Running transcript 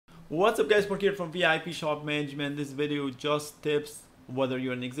What's up guys, Mark here from VIP Shop Management. This video just tips whether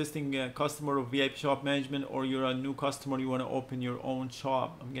you're an existing customer of VIP Shop Management or you're a new customer, you want to open your own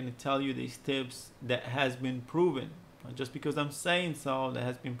shop. I'm going to tell you these tips that has been proven. Not just because I'm saying so, that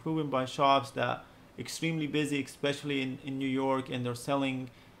has been proven by shops that extremely busy, especially in New York, and they're selling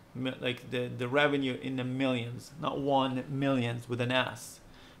like the revenue in the millions, not 1 millions with an S.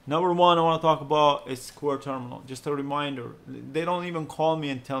 Number one I want to talk about is Square Terminal. Just a reminder, they don't even call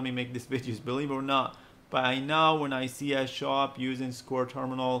me and tell me make these videos, believe it or not. But I know when I see a shop using Square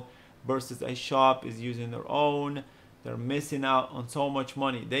Terminal versus a shop is using their own, they're missing out on so much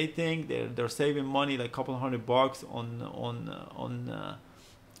money. They think they're saving money, like a couple $100 on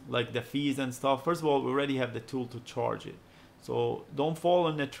like the fees and stuff. First of all, we already have the tool to charge it. So don't fall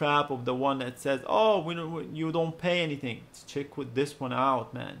in the trap of the one that says, oh, you don't pay anything. Check with this one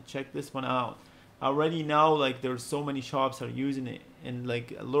out, man. Check this one out. I already know, like, there's so many shops are using it, and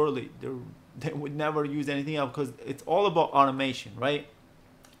like literally they would never use anything else because it's all about automation, right?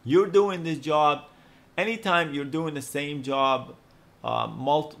 You're doing this job, anytime you're doing the same job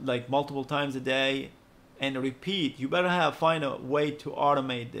multiple times a day and repeat, you better find a way to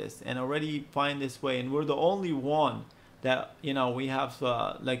automate this, and already find this way. And we're the only one that, you know, we have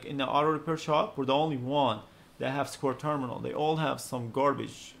like in the auto repair shop, we're the only one that have Square Terminal. They all have some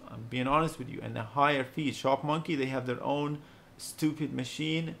garbage, I'm being honest with you, and the higher fees. Shop Monkey, they have their own stupid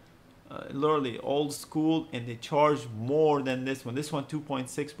machine, literally old school, and they charge more than this one. This one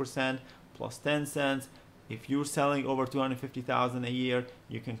 2.6% plus 10 cents. If you're selling over 250,000 a year,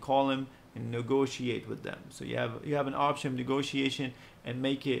 you can call them and negotiate with them. So you have an option of negotiation and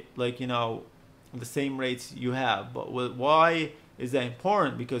make it, like, you know, the same rates you have. But why is that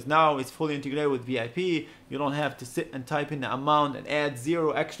important? Because now it's fully integrated with VIP. You don't have to sit and type in the amount and add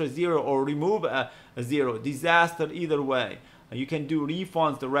extra zero or remove a zero. Disaster either way. You can do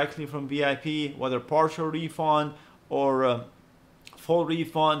refunds directly from VIP, whether partial refund or full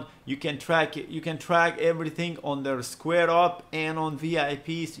refund. You can track it. You can track everything on their Square Up and on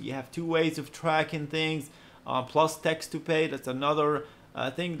VIP. So you have two ways of tracking things. Plus text to pay. That's another I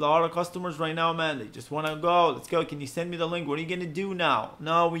think a lot of customers right now, man, they just want to go. Let's go. Can you send me the link? What are you going to do now?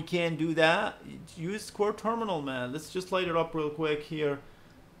 No, we can't do that. Use Square Terminal, man. Let's just light it up real quick here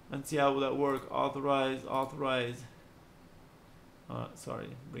and see how that works. Authorize. Sorry,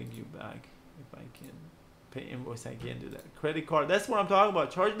 bring you back. If I can pay invoice, I can't do that. Credit card. That's what I'm talking about.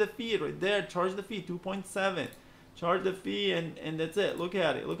 Charge the fee right there. Charge the fee, 2.7. Charge the fee, and that's it. Look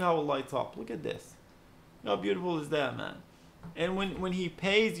at it. Look how it lights up. Look at this. How beautiful is that, man? And when he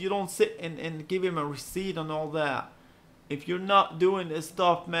pays, you don't sit and give him a receipt and all that. If you're not doing this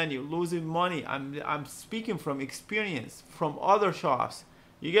stuff, man, you're losing money. I'm speaking from experience from other shops.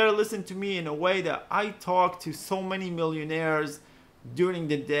 You gotta listen to me in a way that I talk to so many millionaires during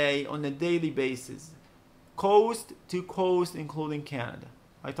the day on a daily basis, coast to coast, including Canada.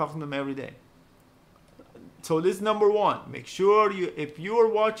 I talk to them every day. So this is number one. Make sure if you are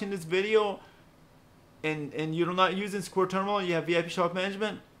watching this video and you're not using Square Terminal, you have VIP Shop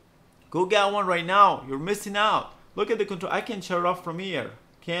Management, go get one right now. You're missing out. Look at the control. I can shut it off from here.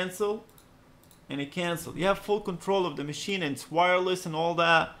 Cancel, and it canceled. You have full control of the machine, and it's wireless and all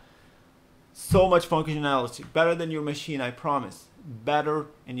that. So much functionality. Better than your machine, I promise. Better,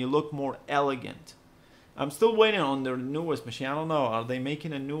 and you look more elegant. I'm still waiting on their newest machine. I don't know. Are they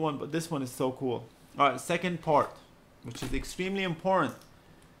making a new one? But this one is so cool. All right, second part, which is extremely important.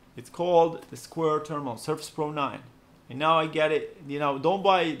 It's called the Square Terminal, Surface Pro 9. And now I get it. You know, don't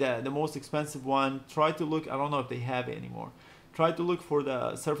buy the most expensive one. Try to look, I don't know if they have it anymore. Try to look for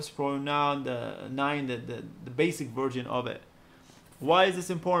the Surface Pro 9, the basic version of it. Why is this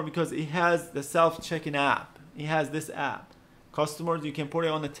important? Because it has the self-checking app. It has this app. Customers, you can put it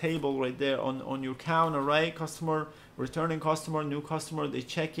on the table right there on your counter, right? Customer, returning customer, new customer, they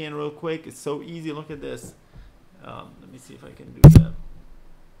check in real quick. It's so easy. Look at this. Let me see if I can do that.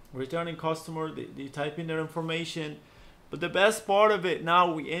 Returning customer, they type in their information. But the best part of it,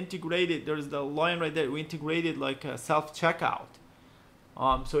 now we integrated, there's the line right there, we integrated like a self-checkout.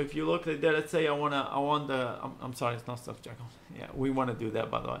 So if you look at there, let's say I'm sorry, it's not self-checkout. Yeah, we want to do that,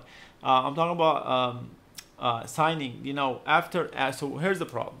 by the way. I'm talking about signing, you know, so here's the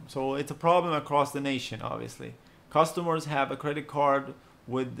problem. So it's a problem across the nation, obviously. Customers have a credit card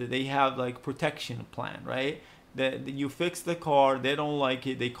they have like protection plan, right? You fix the card, they don't like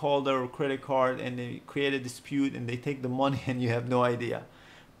it, they call their credit card and they create a dispute and they take the money and you have no idea.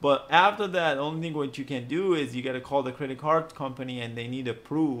 But after that, the only thing what you can do is you got to call the credit card company and they need a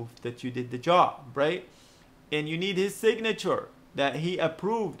proof that you did the job, right? And you need his signature that he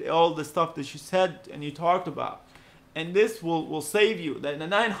approved all the stuff that you said and you talked about. and this will save you. The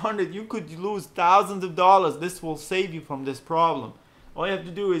 900, you could lose thousands of dollars. This will save you from this problem. All you have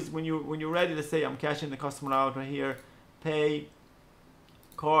to do is when you're ready to say I'm cashing the customer out right here, pay,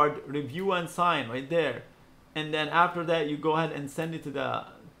 card, review and sign right there, and then after that you go ahead and send it to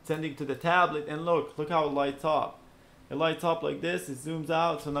the tablet, and look how it lights up. It lights up like this. It zooms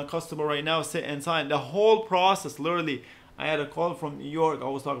out. So now customer right now sit and sign. The whole process, literally, I had a call from New York. I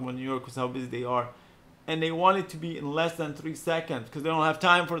was talking about New York because how busy they are, and they want it to be in less than 3 seconds because they don't have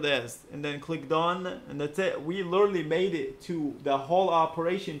time for this. And then click done, and that's it. We literally made it to the whole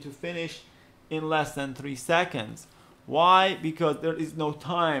operation to finish in less than 3 seconds. Why? Because there is no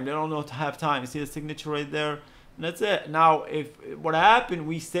time. They don't know to have time. You see the signature right there? And that's it. Now, if what happened,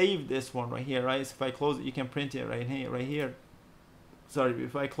 we saved this one right here, right? So if I close it, you can print it right here. Sorry,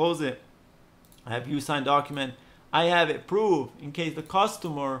 if I close it, I have view signed document. I have it proved in case the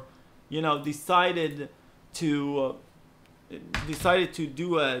customer, decided to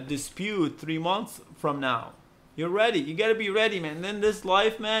do a dispute 3 months from now. You're ready. You gotta be ready, man. And then this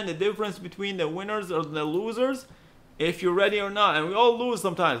life, man, the difference between the winners or the losers, if you're ready or not. And we all lose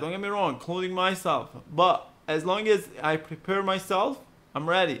sometimes, don't get me wrong, including myself. But as long as I prepare myself, I'm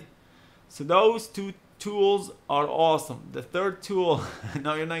ready. So those two tools are awesome. The third tool,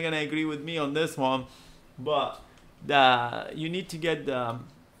 now you're not gonna agree with me on this one, but you need to get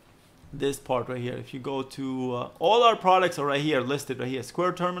this part right here. If you go to all our products are right here, listed right here.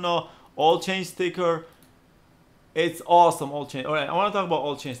 Square Terminal, All Change Sticker. It's awesome, All Change. All right, I want to talk about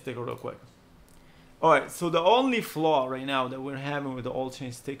All Change Sticker real quick. All right, so the only flaw right now that we're having with the All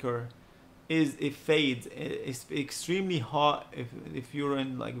Change Sticker is it fades. It's extremely hot. If you're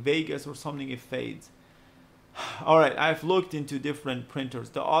in like Vegas or something, it fades. All right, I've looked into different printers.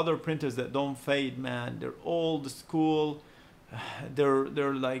 The other printers that don't fade, man, they're old school. They're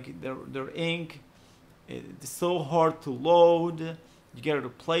ink. It's so hard to load. You gotta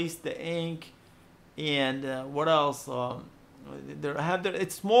replace the ink. And what else?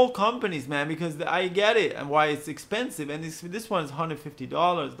 It's small companies, man, because I get it and why it's expensive. And this one is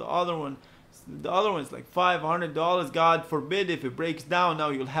 $150. The other one is like $500. God forbid if it breaks down, now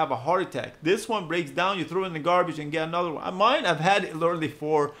you'll have a heart attack. This one breaks down, you throw it in the garbage and get another one. Mine, I've had it literally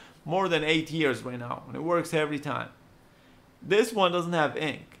for more than 8 years right now, and it works every time. This one doesn't have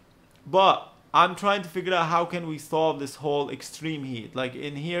ink, but I'm trying to figure out how can we solve this whole extreme heat. Like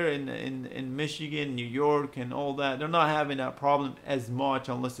in here in Michigan, New York, and all that, they're not having that problem as much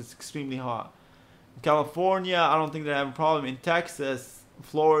unless it's extremely hot. In California, I don't think they're having a problem. In Texas,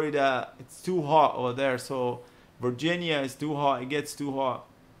 Florida, it's too hot over there. So Virginia is too hot. It gets too hot.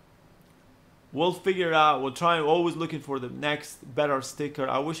 We'll figure it out. We'll try. Always looking for the next better sticker.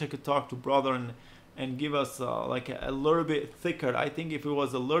 I wish I could talk to brother and give us like a little bit thicker. I think if it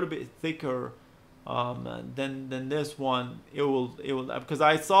was a little bit thicker than this one, it will because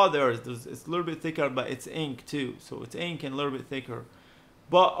I saw it's a little bit thicker, but it's ink too, so it's ink and a little bit thicker.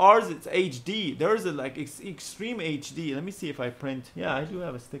 But ours, it's HD. There's a like extreme HD. Let me see if I print. Yeah, I do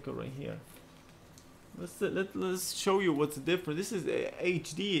have a sticker right here. Let's show you what's the difference. This is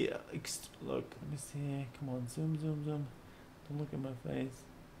HD. Look, let me see. Come on, zoom. Don't look at my face.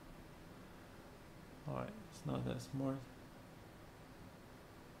 Alright, it's not that smart.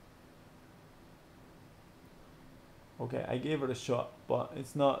 Okay, I gave it a shot, but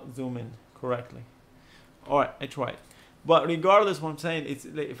it's not zooming correctly. Alright, I tried. But regardless, what I'm saying, it's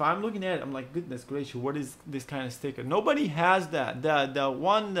if I'm looking at it, I'm like, goodness gracious, what is this kind of sticker? Nobody has that.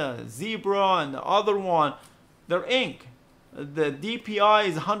 The zebra and the other one, they're ink. The DPI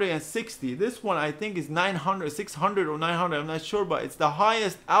is 160. This one I think is 900, 600 or 900. I'm not sure, but it's the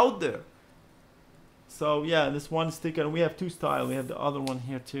highest out there. So yeah, this one sticker, and we have two styles. We have the other one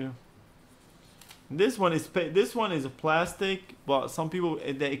here too. This one is a plastic, but some people,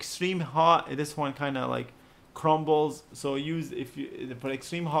 the extreme hot, this one kind of like crumbles. So for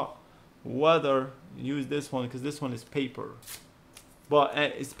extreme hot weather, use this one because this one is paper. But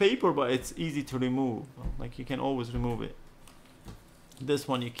it's paper, but it's easy to remove. Like you can always remove it. This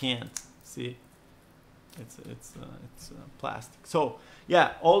one you can't. See, it's plastic. So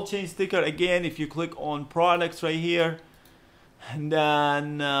yeah, All Change Sticker again. If you click on products right here, and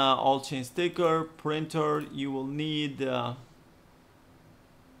then All Change Sticker printer, you will need this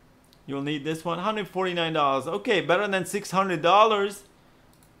one, $149. Okay, better than $600.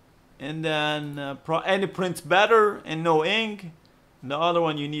 And then and it prints better and no ink. And the other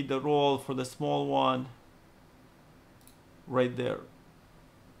one, you need the roll for the small one right there.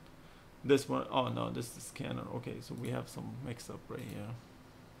 This one, oh no, this is the scanner. Okay, so we have some mix up right here.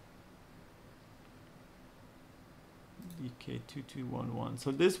 DK2211.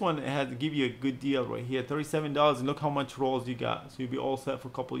 So this one has to give you a good deal right here, $37, and look how much rolls you got. So you'll be all set for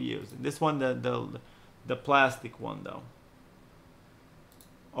a couple of years. And this one, the plastic one though.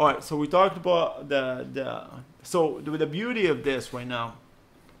 All right, so we talked about the beauty of this right now.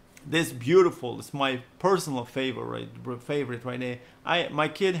 This beautiful, it's my personal favorite right now. My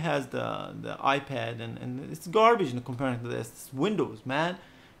kid has the iPad, and it's garbage in comparison to this. It's Windows, man.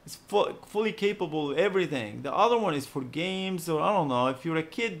 It's fully capable of everything. The other one is for games, or I don't know. If you're a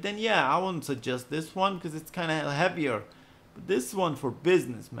kid, then yeah, I wouldn't suggest this one because it's kind of heavier. But this one for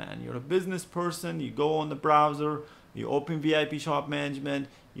business, man. You're a business person. You go on the browser. You open VIP Shop Management.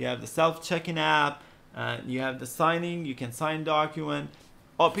 You have the self-checking app. You have the signing. You can sign document.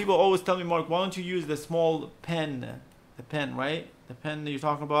 Oh, people always tell me, Mark, why don't you use the small pen? The pen, right? The pen that you're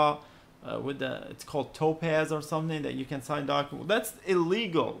talking about. With the, it's called Topaz or something, that you can sign document. That's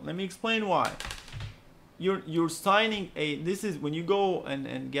illegal. Let me explain why. You're signing this is when you go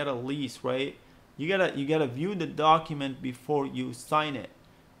and get a lease, right? You gotta view the document before you sign it.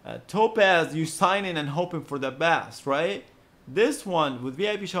 Topaz, you sign in and hoping for the best, right? This one with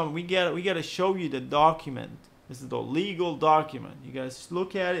VIP Shop, we gotta show you the document. This is the legal document. You gotta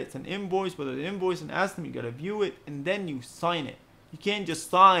look at it. It's an invoice, whether the invoice and ask them. You gotta view it and then you sign it. You can't just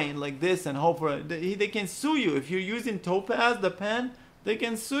sign like this and hope for it. They can sue you. If you're using Topaz, the pen, they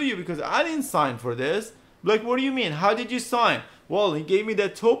can sue you because I didn't sign for this. Like, what do you mean? How did you sign? Well, he gave me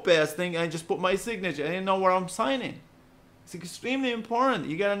that Topaz thing and I just put my signature. I didn't know where I'm signing. It's extremely important.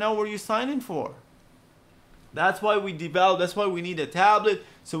 You got to know where you're signing for. That's why we developed, that's why we need a tablet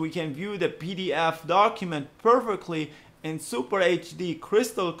so we can view the PDF document perfectly in Super HD,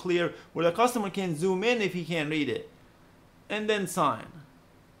 crystal clear, where the customer can zoom in if he can't read it. And then sign.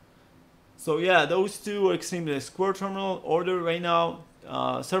 So yeah, those two are extremely. Square Terminal, order right now.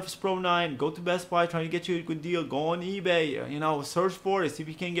 Surface Pro 9, go to Best Buy, try to get you a good deal. Go on eBay, you know, search for it, see if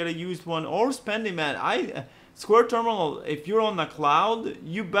you can get a used one, or spend it, man. Square Terminal, if you're on the cloud,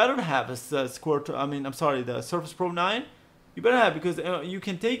 you better have a the Surface Pro 9. You better have, because you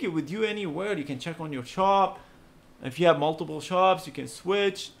can take it with you anywhere. You can check on your shop. If you have multiple shops, you can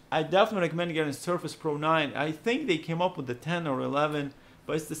switch. I definitely recommend getting Surface Pro 9. I think they came up with the 10 or 11,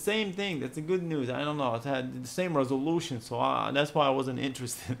 but it's the same thing. That's the good news. I don't know. It had the same resolution, so that's why I wasn't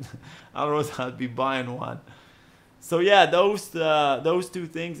interested. Otherwise, I'd be buying one. So yeah, those two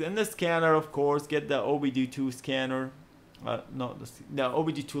things. And the scanner, of course. Get the OBD2 scanner. No, the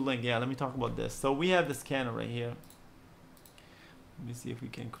OBD2 link. Yeah, let me talk about this. So we have the scanner right here. Let me see if we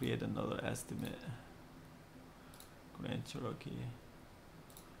can create another estimate. Grand Cherokee.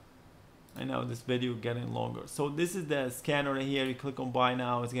 I know this video getting longer. So this is the scanner right here. You click on buy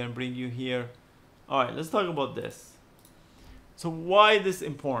now. It's gonna bring you here. All right, let's talk about this. So why this is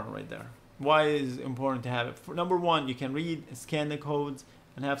important right there? Why is it important to have it? For number one, you can read and scan the codes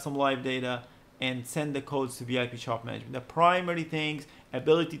and have some live data and send the codes to VIP Shop Management. The primary things,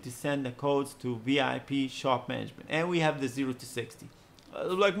 ability to send the codes to VIP Shop Management. And we have the 0 to 60.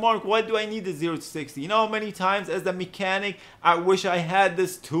 Like, Mark, why do I need the 0 to 60? You know how many times as a mechanic, I wish I had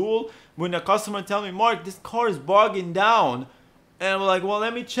this tool when a customer tell me, Mark, this car is bogging down. And I'm like, well,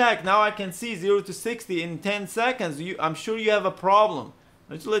 let me check. Now I can see 0 to 60 in 10 seconds. I'm sure you have a problem.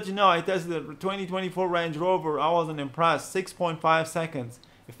 Just to let you know, I tested the 2024 Range Rover. I wasn't impressed. 6.5 seconds.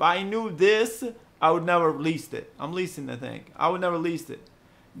 If I knew this, I would never lease it. I'm leasing the thing. I would never lease it.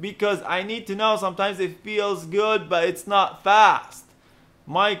 Because I need to know, sometimes it feels good, but it's not fast.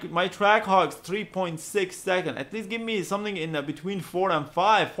 My Trackhawk's 3.6 seconds. At least give me something in between 4 and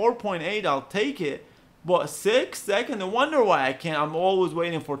 5. 4.8, I'll take it. But 6 seconds? No wonder why I can't. I'm always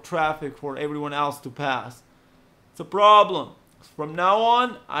waiting for traffic for everyone else to pass. It's a problem. From now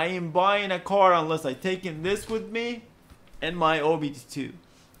on, I am buying a car unless I take in this with me and my OBD2.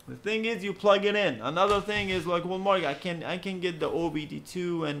 The thing is, you plug it in. Another thing is like, well, Mark, I can get the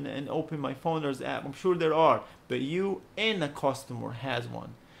OBD2 and open my phone. There's app. I'm sure there are, but you and a customer has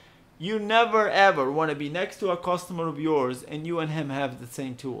one. You never ever want to be next to a customer of yours and you and him have the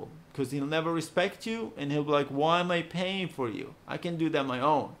same tool, because he'll never respect you and he'll be like, why am I paying for you? I can do that on my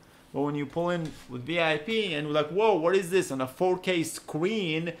own. But when you pull in with VIP and we're like, whoa, what is this? On a 4K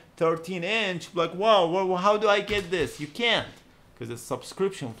screen, 13-inch, like, whoa, how do I get this? You can't, because it's a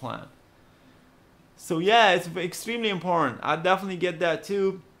subscription plan. So yeah, it's extremely important. I definitely get that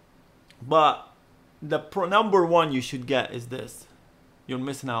too. But the number one you should get is this. You're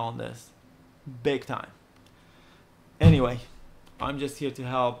missing out on this. Big time. Anyway, I'm just here to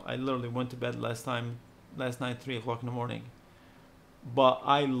help. I literally went to bed last night, 3 o'clock in the morning. But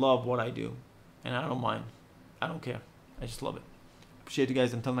I love what I do, and I don't mind. I don't care. I just love it. Appreciate you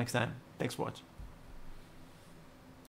guys. Until next time. Thanks for watching.